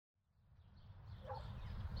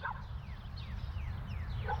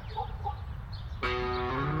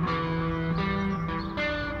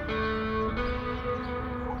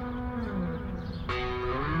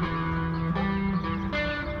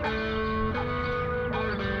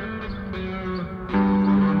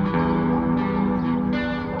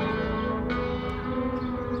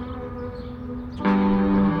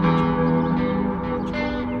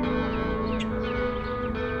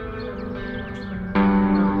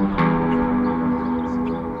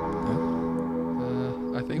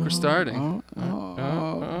starting.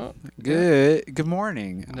 Good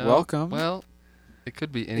morning. No, Welcome. Well, it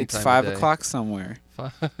could be any It's time 5 of day. o'clock somewhere.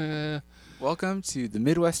 Welcome to the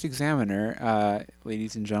Midwest Examiner,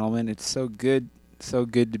 ladies and gentlemen. It's so good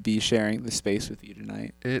to be sharing the space with you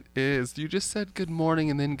tonight. It is. You just said good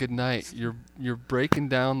morning and then good night. You're breaking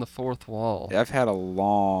down the fourth wall. I've had a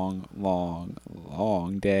long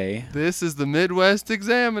day. This is the Midwest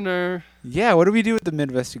Examiner. Yeah, what do we do with the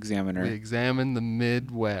Midwest Examiner? We examine the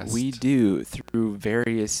Midwest. We do through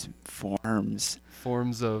various forms.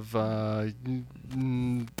 Forms of not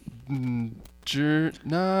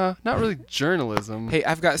really journalism. Hey,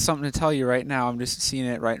 I've got something to tell you right now. I'm just seeing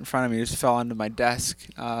it right in front of me. It just fell onto my desk.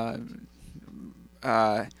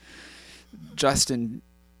 Justin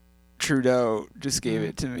Trudeau just gave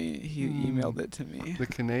it to me. He emailed it to me. The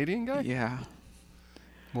Canadian guy? Yeah.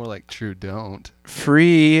 More like true don't.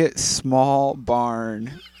 Free small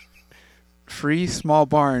barn. Free small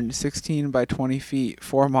barn, 16 by 20 feet,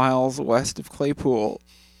 4 miles west of Claypool,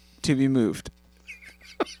 to be moved.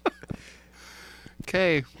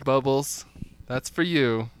 Okay, Bubbles. That's for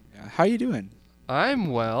you. Yeah. How you doing?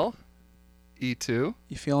 I'm well. E2.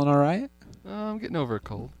 You feeling all right? I'm getting over a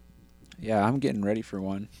cold. Yeah, I'm getting ready for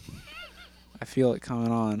one. I feel it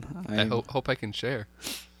coming on. I hope I can share.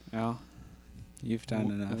 Well, you've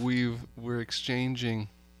done enough. We're exchanging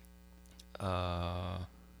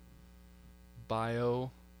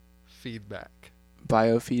biofeedback.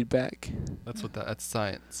 Biofeedback. That's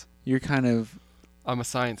science. You're kind of... I'm a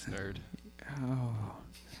science nerd. Oh.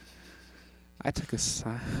 I took a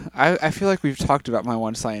I feel like we've talked about my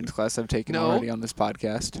one science class I've taken already on this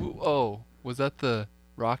podcast. Oh, was that the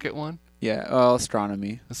rocket one? Yeah, well,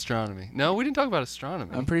 astronomy. Astronomy. No, we didn't talk about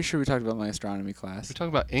astronomy. I'm pretty sure we talked about my astronomy class. We talked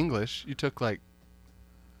about English. You took like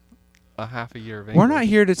a half a year of English. We're not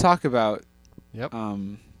here to talk about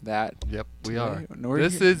that. Yep, we today. are. No,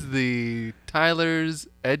 This is the Tyler's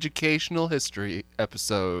educational history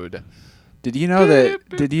episode. Did you know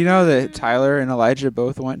that Tyler and Elijah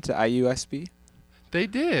both went to IUSB? They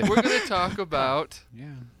did. We're going to talk about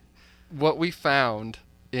what we found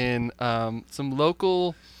in some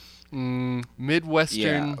local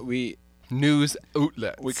Midwestern news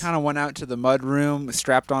outlets. We kind of went out to the mud room,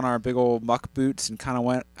 strapped on our big old muck boots, and kind of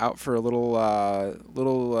went out for a little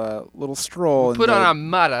stroll. We put on our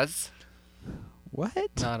mudders. What?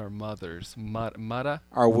 Not our mothers. Mudda?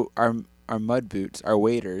 Our mud boots, our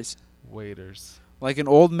waders. Waders. Like an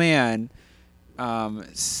old man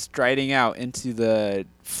striding out into the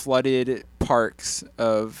flooded parks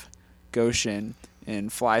of Goshen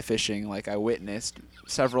and fly fishing like I witnessed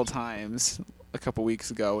several times a couple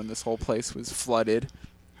weeks ago when this whole place was flooded.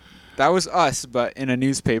 That was us, but in a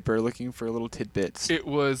newspaper looking for little tidbits. It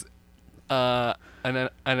was an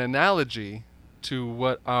analogy to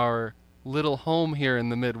what our little home here in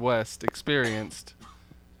the Midwest experienced.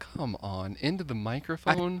 Come on, into the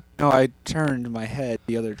microphone. I turned my head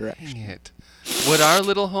the other direction. Dang it. What our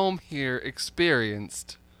little home here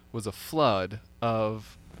experienced was a flood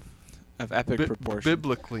of epic proportion.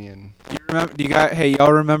 Biblican.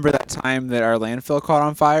 Y'all remember that time that our landfill caught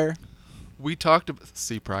on fire? We talked about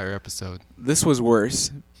prior episode. This was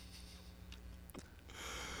worse.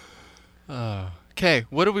 Okay,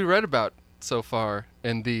 what have we read about so far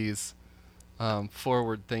in these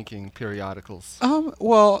forward-thinking periodicals?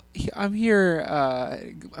 Well, I'm here.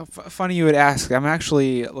 Funny you would ask. I'm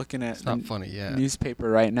actually looking at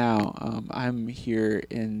newspaper right now. I'm here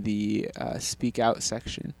in the Speak Out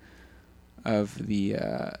section of the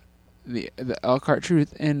Elkhart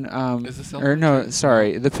Truth, and is this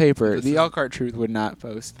the paper. The Elkhart Truth would not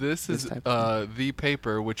post. This is the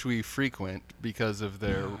paper which we frequent because of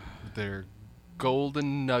their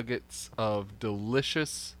golden nuggets of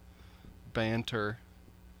delicious banter.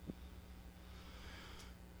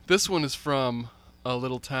 This one is from a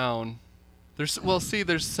little town. There's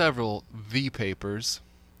several the papers.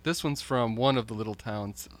 This one's from one of the little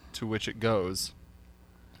towns to which it goes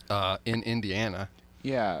in Indiana.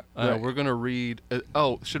 Yeah. Right. We're going to read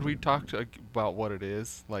should we talk about what it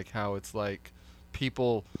is? Like how it's like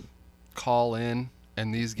people call in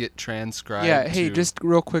and these get transcribed. Yeah, hey, just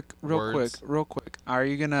real quick. words. Are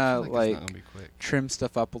you gonna it's not gonna be quick. trim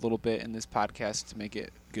stuff up a little bit in this podcast to make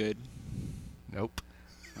it good? Nope.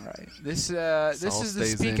 All right. This is the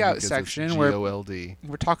Speak in Out section where GOLD.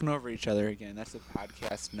 we're talking over each other again. That's the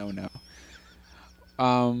podcast no.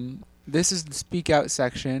 This is the Speak Out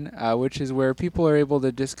section, which is where people are able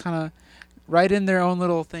to just kind of write in their own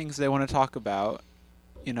little things they want to talk about,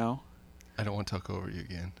 you know. I don't want to talk over you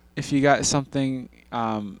again. If you got something,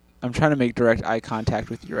 I'm trying to make direct eye contact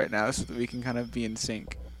with you right now so that we can kind of be in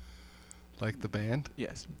sync. Like the band?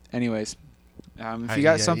 Yes. Anyways, If you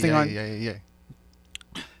got something on, yeah.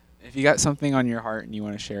 if you got something on your heart and you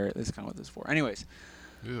want to share it, that's kind of what this is for. Anyways,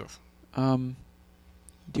 Ugh.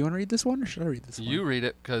 Do you want to read this one or should I read this one? You read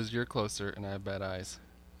it because you're closer and I have bad eyes.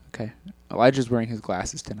 Okay. Elijah's wearing his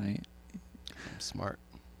glasses tonight. I'm smart.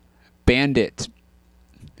 Bandit.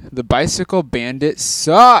 The bicycle bandit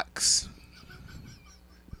sucks.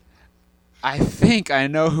 I think I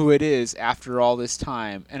know who it is after all this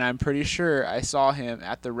time, and I'm pretty sure I saw him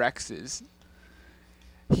at the Rex's.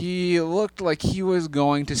 He looked like he was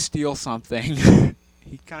going to steal something.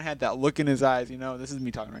 He kind of had that look in his eyes, you know. This is me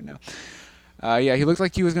talking right now. Yeah, he looked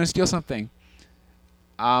like he was going to steal something.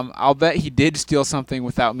 I'll bet he did steal something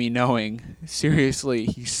without me knowing. Seriously,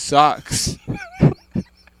 he sucks.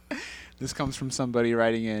 This comes from somebody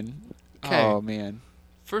writing in. 'Kay. Oh, man.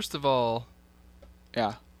 First of all,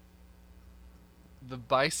 Yeah. the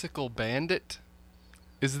bicycle bandit.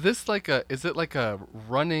 Is it like a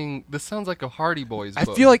running? This sounds like a Hardy Boys I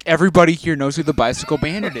book. feel like everybody here knows who the bicycle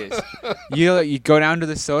bandit is. You go down to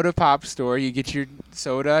the soda pop store, you get your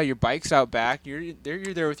soda, your bike's out back. You're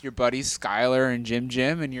there with your buddies Skylar and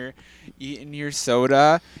Jim, and you're eating your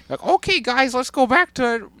soda. You're like, okay, guys, let's go back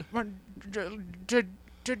to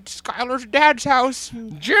Skylar's dad's house.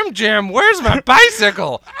 Jim, where's my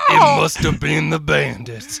bicycle? Ow! It must have been the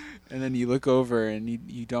bandit. And then you look over and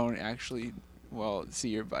you don't actually see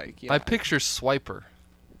your bike. Yeah. I picture Swiper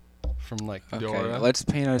from like Okay, Dora. let's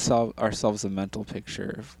paint ourselves a mental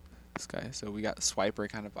picture of this guy. So we got Swiper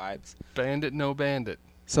kind of vibes. Bandit, no bandit.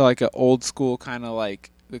 So like an old school kind of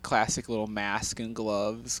like the classic little mask and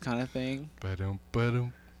gloves kind of thing. Ba-dum,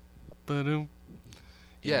 ba-dum, ba-dum.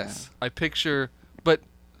 Yes, I picture. But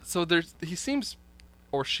so he seems,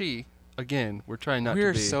 or she. Again, we're trying not to be.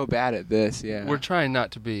 We're so bad at this. Yeah. We're trying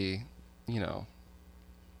not to be,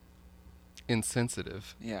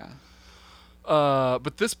 insensitive. Yeah.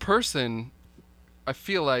 But this person, I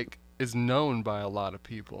feel like, is known by a lot of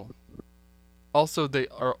people. Also, they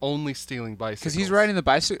are only stealing bicycles. Because he's riding the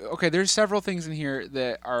bicycle. Okay, there's several things in here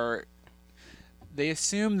that are. They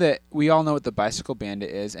assume that we all know what the bicycle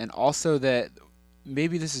bandit is, and also that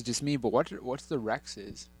maybe this is just me, but what's the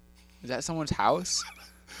Rex's? Is that someone's house?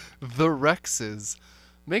 The Rex's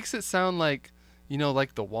makes it sound like,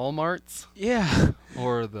 like the Walmarts. Yeah.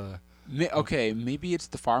 Or the. Okay, maybe it's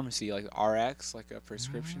the pharmacy, like RX, like a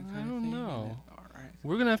prescription kind of thing. I don't know. Right.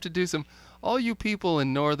 We're going to have to do some. All you people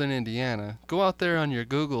in northern Indiana, go out there on your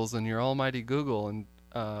Googles and your almighty Google and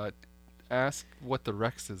ask what the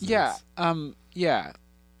Rex's Yeah. is. Yeah.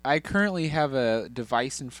 I currently have a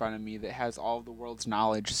device in front of me that has all of the world's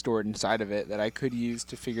knowledge stored inside of it that I could use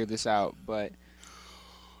to figure this out, but.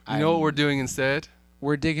 You know what we're doing instead?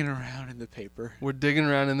 We're digging around in the paper. We're digging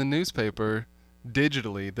around in the newspaper,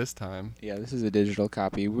 digitally this time. Yeah, this is a digital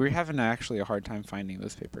copy. We're having actually a hard time finding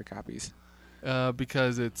those paper copies.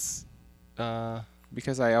 Because it's...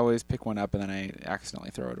 because I always pick one up and then I accidentally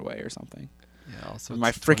throw it away or something. Yeah, also My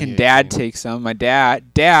it's freaking dad 2018. takes them. My dad,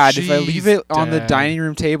 if I leave it on the Dad. dining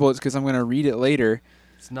room table, it's because I'm going to read it later.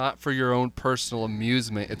 It's not for your own personal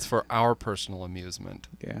amusement. It's for our personal amusement.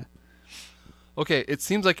 Yeah. Okay, it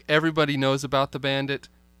seems like everybody knows about the bandit,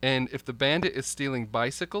 and if the bandit is stealing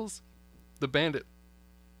bicycles, the bandit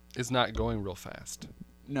is not going real fast.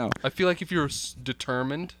 No. I feel like if you're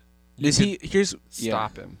determined, you Is he? Here's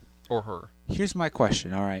stop him or her. Here's my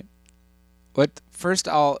question. All right. First,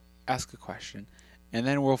 I'll ask a question, and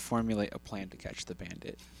then we'll formulate a plan to catch the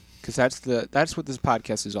bandit, because that's what this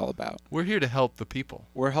podcast is all about. We're here to help the people,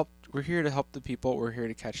 We're here to help the people. We're here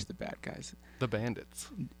to catch the bad guys. the bandits.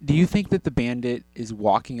 Do you think that the bandit is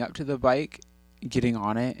walking up to the bike, getting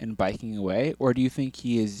on it, and biking away, or do you think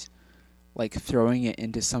he is, like, throwing it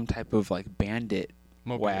into some type of like bandit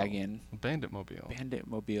Mobile. wagon, Bandit mobile. bandit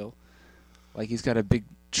mobile, like he's got a big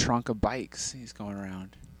trunk of bikes he's going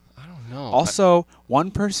around? I don't know. Also,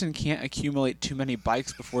 one person can't accumulate too many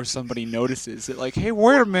bikes before somebody notices it. Like, hey,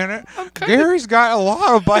 wait a minute, Gary's got a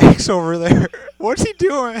lot of bikes over there. What's he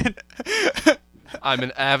doing? I'm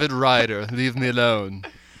an avid rider. Leave me alone.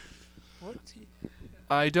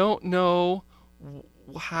 I don't know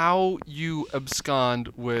how you abscond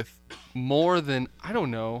with more than,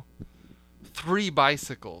 3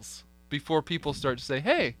 bicycles before people start to say,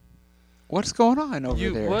 hey, What's going on over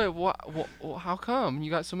there? what, how come you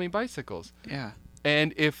got so many bicycles? Yeah.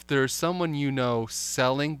 And if there's someone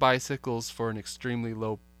selling bicycles for an extremely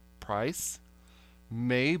low price,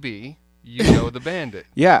 maybe you know the bandit.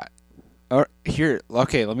 Yeah. Here,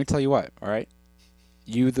 okay, let me tell you what, all right?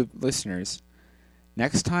 You, the listeners,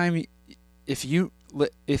 next time, if you...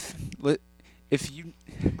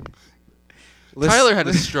 Tyler had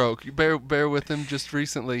a stroke. You bear with him. Just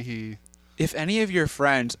recently, If any of your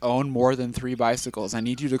friends own more than 3 bicycles, I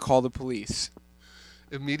need you to call the police.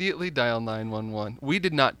 Immediately dial 911. We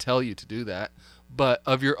did not tell you to do that, but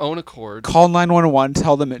of your own accord, Call 911,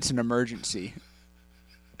 tell them it's an emergency.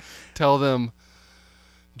 tell them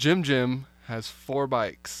Jim has 4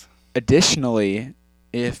 bikes. Additionally,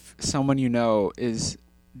 if someone you know is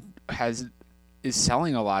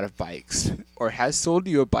selling a lot of bikes or has sold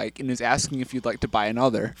you a bike and is asking if you'd like to buy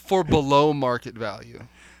another For below market value.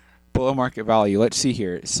 below market value. Let's see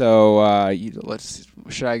here. So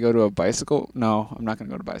should I go to a bicycle? No, I'm not going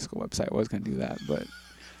to go to a bicycle website. I was going to do that, but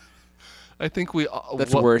I think we...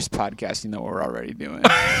 that's worse podcasting than what we're already doing.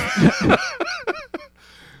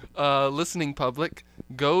 Listening public,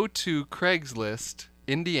 go to Craigslist,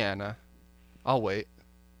 Indiana. I'll wait.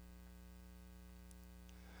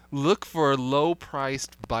 Look for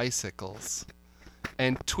low-priced bicycles.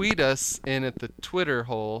 And tweet us in at the Twitter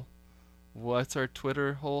hole. What's our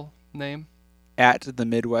Twitter hole name? At the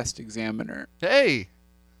Midwest Examiner. Hey!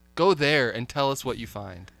 Go there and tell us what you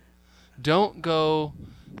find. Don't go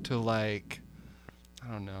to, like,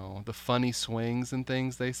 I don't know, the funny swings and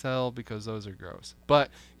things they sell, because those are gross. But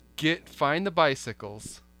find the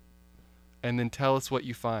bicycles and then tell us what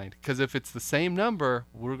you find. Because if it's the same number,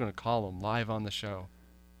 we're going to call them live on the show.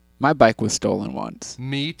 My bike was stolen once.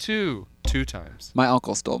 Me too. 2 times. My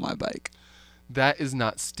uncle stole my bike. That is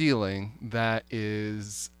not stealing. That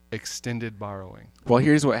is extended borrowing. Well,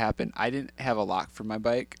 here's what happened. I didn't have a lock for my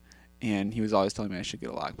bike, and he was always telling me I should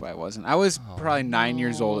get a lock, but I wasn't. I was probably 9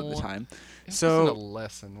 years old at the time. It So wasn't a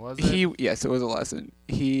lesson, was it? Yes, it was a lesson.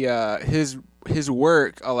 His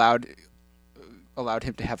work allowed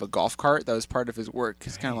him to have a golf cart. That was part of his work.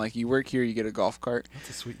 It's kind of like, you work here, you get a golf cart. That's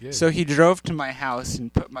a sweet gig. So he drove to my house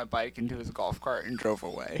and put my bike into his golf cart and drove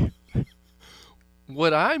away.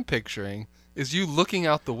 What I'm picturing is you looking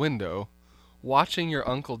out the window, watching your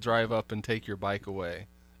uncle drive up and take your bike away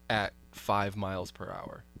at 5 miles per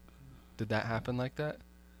hour. Did that happen like that?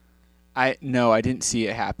 No, I didn't see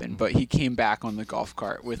it happen, but he came back on the golf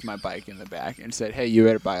cart with my bike in the back and said, "Hey, you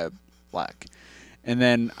better buy a black." And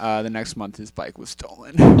then the next month, his bike was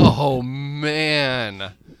stolen. Oh,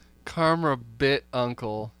 man. Karma bit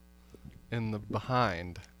Uncle in the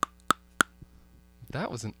behind.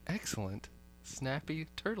 That was an excellent, snappy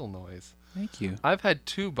turtle noise. Thank you. I've had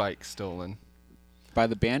 2 bikes stolen. By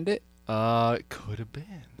the Bandit? It could have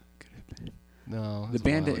been. No. The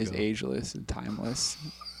Bandit is ageless and timeless.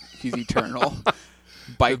 He's eternal.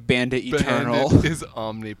 Bike Bandit eternal. Bandit is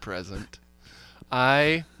omnipresent.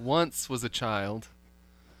 I once was a child,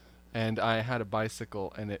 and I had a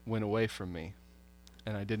bicycle, and it went away from me.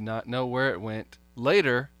 And I did not know where it went.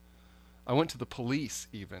 Later, I went to the police,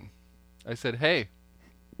 even. I said, "Hey,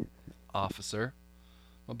 officer,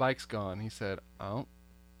 my bike's gone." He said, "I don't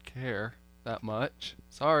care that much.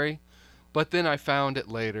 Sorry." But then I found it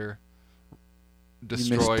later,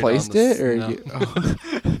 destroyed. You misplaced it? Or no.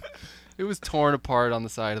 It was torn apart on the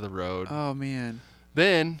side of the road. Oh, man.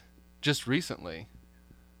 Then, just recently,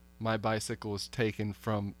 my bicycle was taken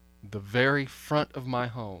from the very front of my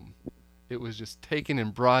home. It was just taken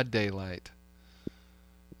in broad daylight.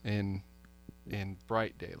 In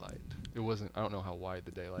bright daylight. It wasn't. I don't know how wide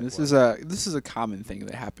the daylight was. This is a common thing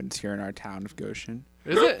that happens here in our town of Goshen.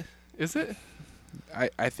 Is it? Is it?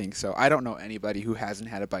 I think so. I don't know anybody who hasn't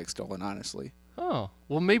had a bike stolen, honestly. Oh,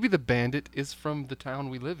 well, maybe the Bandit is from the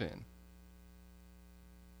town we live in.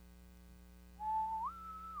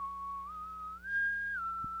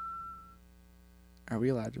 Are we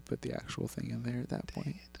allowed to put the actual thing in there at that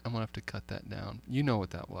point? I'm gonna have to cut that down. You know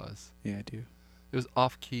what that was? Yeah, I do. It was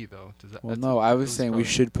off key though. Well, no, I was saying we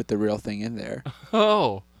should put the real thing in there.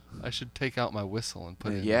 Oh, I should take out my whistle and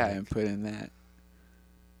put it in. Yeah, and put in that.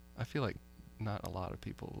 I feel like not a lot of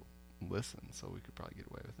people listen, so we could probably get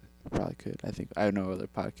away with it. Probably could. I think I know other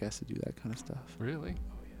podcasts that do that kind of stuff. Really?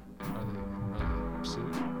 Oh, yeah. Are they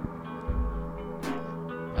sued?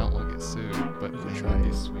 I don't want to get sued, but they might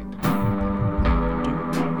be sweet to me.